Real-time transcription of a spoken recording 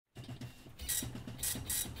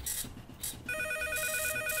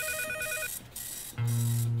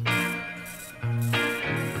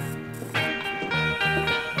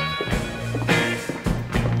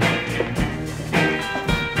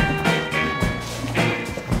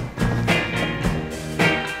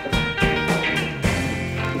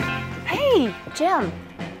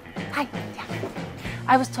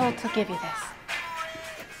I was told to give you this.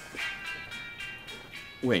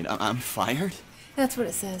 Wait, I'm fired? That's what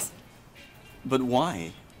it says. But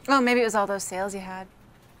why? Oh, maybe it was all those sales you had.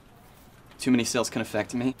 Too many sales can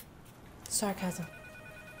affect me? Sarcasm.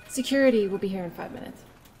 Security will be here in 5 minutes.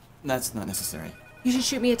 That's not necessary. You should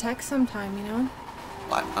shoot me a text sometime, you know?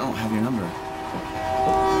 I don't have your number.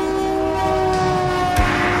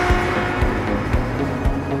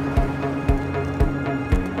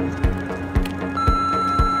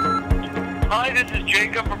 Hi, this is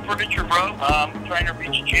Jacob from Furniture Bro. I'm trying to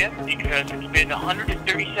reach Jim because it's been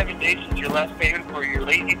 137 days since your last payment for your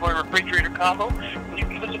Lazy Boy refrigerator combo. Can you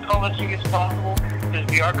give us a call as soon as possible? Because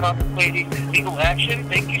we are contemplating legal action.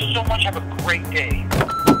 Thank you so much. Have a great day.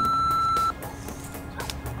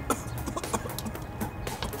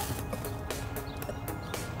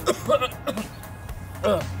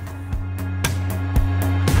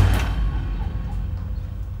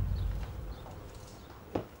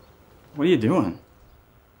 What are you doing?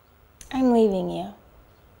 I'm leaving you.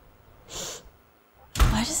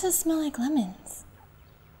 Why does it smell like lemons?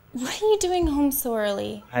 What are you doing home so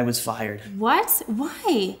early? I was fired. What?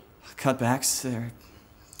 Why? Cutbacks, they're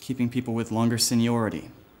keeping people with longer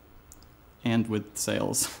seniority. And with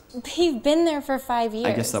sales. You've been there for 5 years.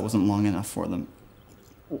 I guess that wasn't long enough for them.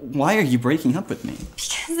 Why are you breaking up with me?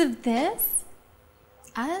 Because of this?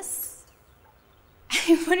 Us? I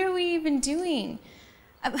mean, what are we even doing?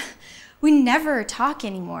 We never talk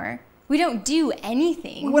anymore. We don't do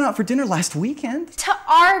anything. We went out for dinner last weekend. To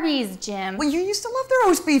Arby's, Jim. Well, you used to love their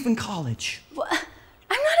roast beef in college. Well, I'm not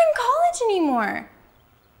in college anymore.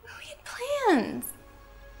 We had plans.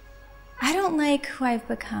 I don't like who I've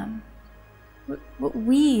become. What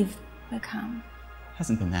we've become.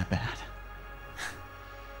 Hasn't been that bad.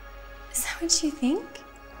 Is that what you think?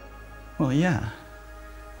 Well, yeah.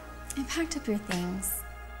 I packed up your things.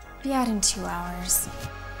 Be out in 2 hours.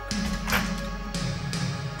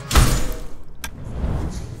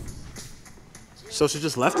 So she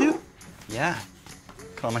just left you? Yeah.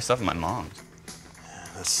 Call myself and my mom. Yeah,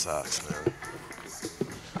 that sucks, man.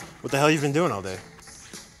 What the hell you been doing all day?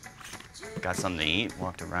 Got something to eat,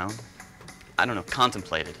 walked around. I don't know,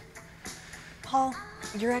 contemplated. Paul,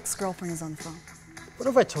 your ex-girlfriend is on the phone. What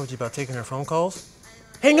have I told you about taking her phone calls?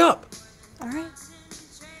 Hang up! All right.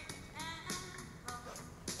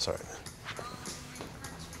 Sorry, man.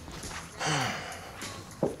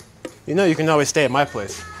 You know you can always stay at my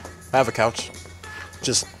place. I have a couch.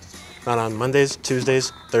 Just not on Mondays,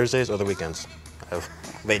 Tuesdays, Thursdays, or the weekends. I have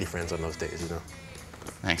lady friends on those days, you know.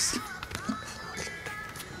 Thanks.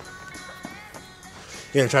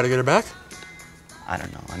 You gonna try to get her back? I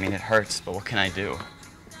don't know. I mean, it hurts, but what can I do?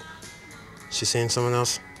 She seeing someone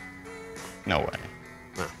else? No way.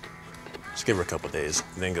 No. Just give her a couple days,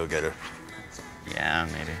 then go get her. Yeah,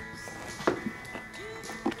 maybe.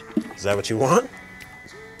 Is that what you want?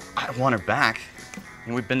 I want her back. I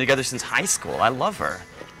mean, we've been together since high school. I love her.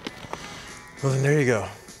 Well, then there you go.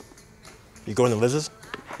 You going to Liz's?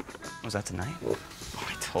 Was that tonight? Oh,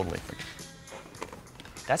 I totally forgot.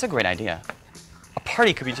 That's a great idea. A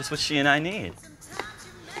party could be just what she and I need.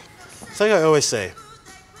 It's like I always say,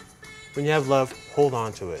 when you have love, hold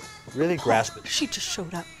on to it. Really grasp it. She just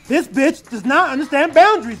showed up. This bitch does not understand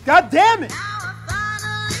boundaries. God damn it!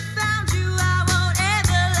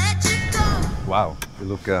 Wow, you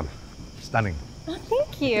look stunning. Oh,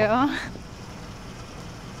 thank you. You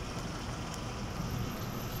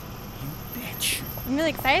bitch. I'm really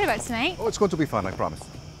excited about tonight. Oh, it's going to be fun, I promise.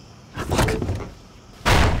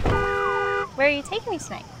 Where are you taking me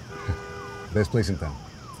tonight? Best place in town.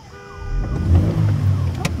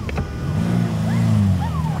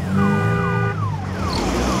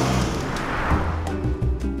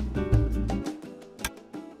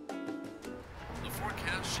 The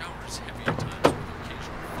forecast showers heavy at times with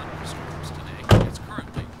occasional thunderstorms today. It's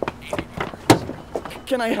currently 80 degrees.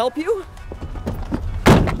 Can I help you?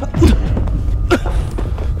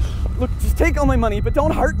 Look, just take all my money, but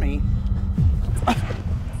don't hurt me.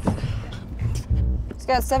 He's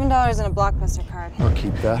got $7 in a Blockbuster card. I'll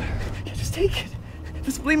keep that. Just take it.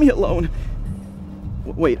 Just leave me alone.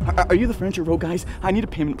 Wait, are you the Furniture Row guys? I need a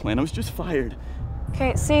payment plan. I was just fired.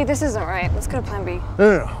 Okay, see, this isn't right. Let's go to plan B.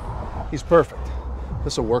 No. He's perfect.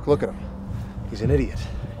 This'll work. Look at him. He's an idiot.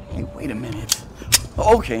 Hey, wait a minute.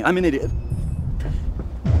 Okay, I'm an idiot.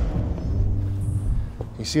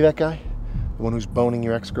 You see that guy? The one who's boning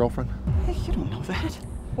your ex-girlfriend? Hey, you don't know that.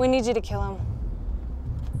 We need you to kill him.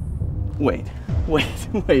 Wait,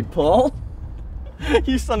 Paul?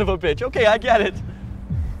 You son of a bitch. Okay, I get it.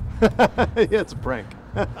 Yeah, it's a prank.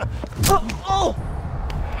 Oh!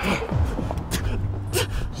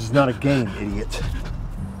 This is not a game, idiot.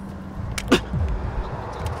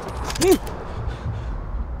 You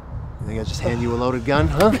think I just hand you a loaded gun,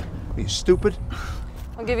 huh? Are you stupid?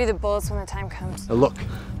 I'll give you the bullets when the time comes. Now look,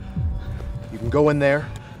 you can go in there,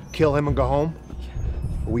 kill him and go home,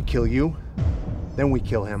 or we kill you, then we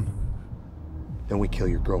kill him, then we kill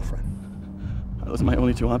your girlfriend. Those are my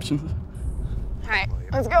only two options. All right,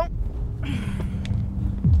 let's go.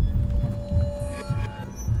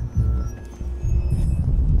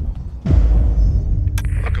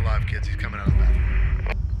 Look alive, kids. He's coming out of the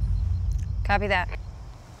bathroom. Copy that.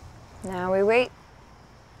 Now we wait.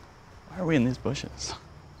 Why are we in these bushes?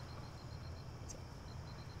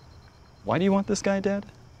 Why do you want this guy dead?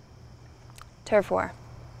 Turf war.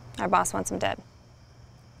 Our boss wants him dead.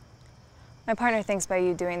 My partner thinks by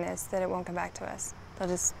you doing this that it won't come back to us. They'll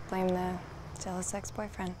just blame the jealous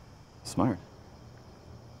ex-boyfriend. Smart.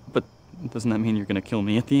 But doesn't that mean you're gonna kill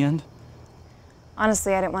me at the end?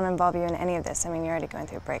 Honestly, I didn't want to involve you in any of this. I mean, you're already going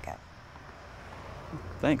through a breakup.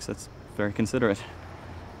 Thanks, that's very considerate.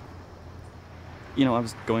 You know, I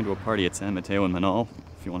was going to a party at San Mateo in Manal,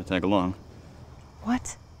 if you want to tag along.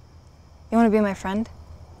 What? You want to be my friend?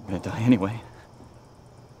 I'm gonna die anyway.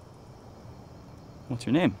 What's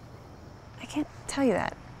your name? I can't tell you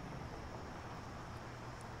that.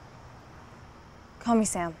 Call me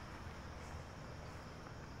Sam.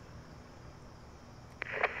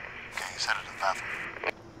 Okay, he's headed to the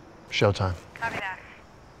bathroom. Showtime. Copy that.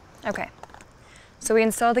 Okay. So we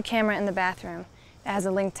installed the camera in the bathroom that has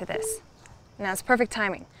a link to this. Now it's perfect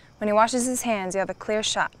timing. When he washes his hands, you have a clear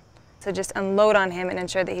shot. So just unload on him and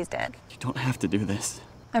ensure that he's dead. You don't have to do this.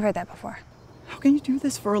 I've heard that before. How can you do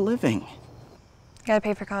this for a living? You gotta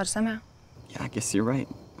pay for college somehow. Yeah, I guess you're right.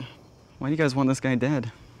 Why do you guys want this guy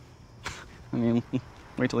dead? I mean,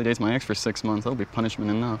 wait till he dates my ex for 6 months. That'll be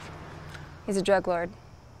punishment enough. He's a drug lord.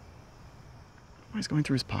 Why is he going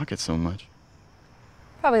through his pockets so much?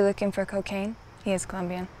 Probably looking for cocaine. He is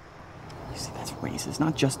Colombian. You see, that's racist.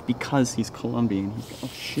 Not just because he's Colombian. Oh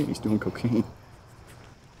shit, he's doing cocaine.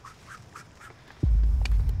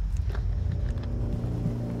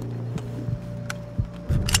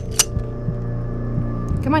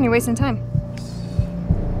 Come on, you're wasting time.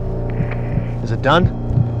 Is it done?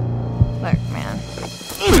 Look, man.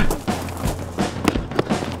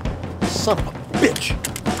 Son of a bitch!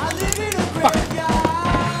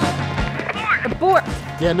 Abort!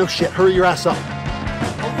 Yeah, no shit. Hurry your ass up.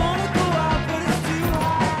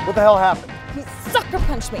 What the hell happened? He sucker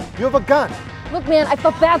punched me. You have a gun. Look, man, I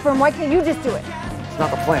felt bad for him. Why can't you just do it? It's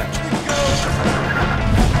not the plan.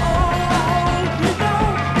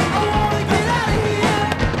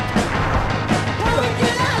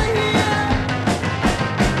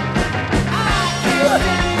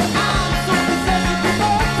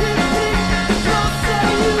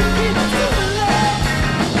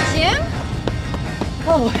 Jim?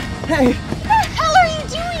 Oh, hey! What the hell are you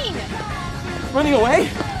doing? Running away?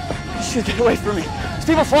 Shit, get away from me. There's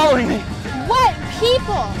people following me. What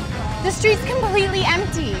people? The street's completely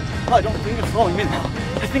empty. Oh, I don't think they're following me now.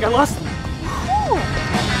 I think I lost them. Oh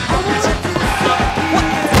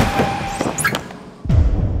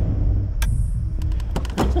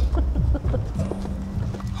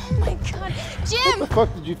my god, Jim! What the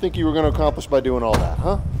fuck did you think you were going to accomplish by doing all that,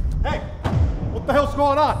 huh? Hey, what the hell's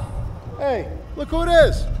going on? Hey, look who it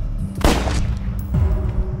is.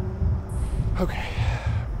 Okay.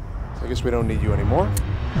 So I guess we don't need you anymore.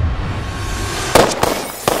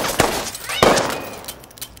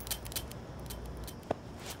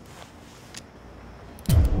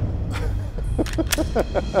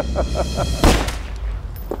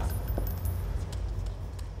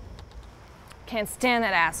 Can't stand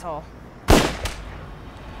that asshole.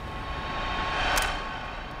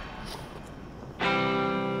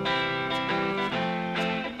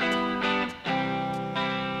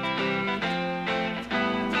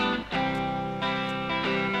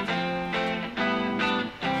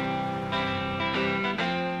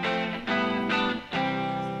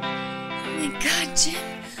 Oh my god, Jim.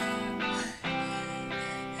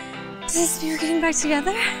 Does this mean we're getting back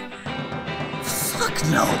together? Fuck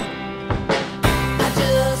no.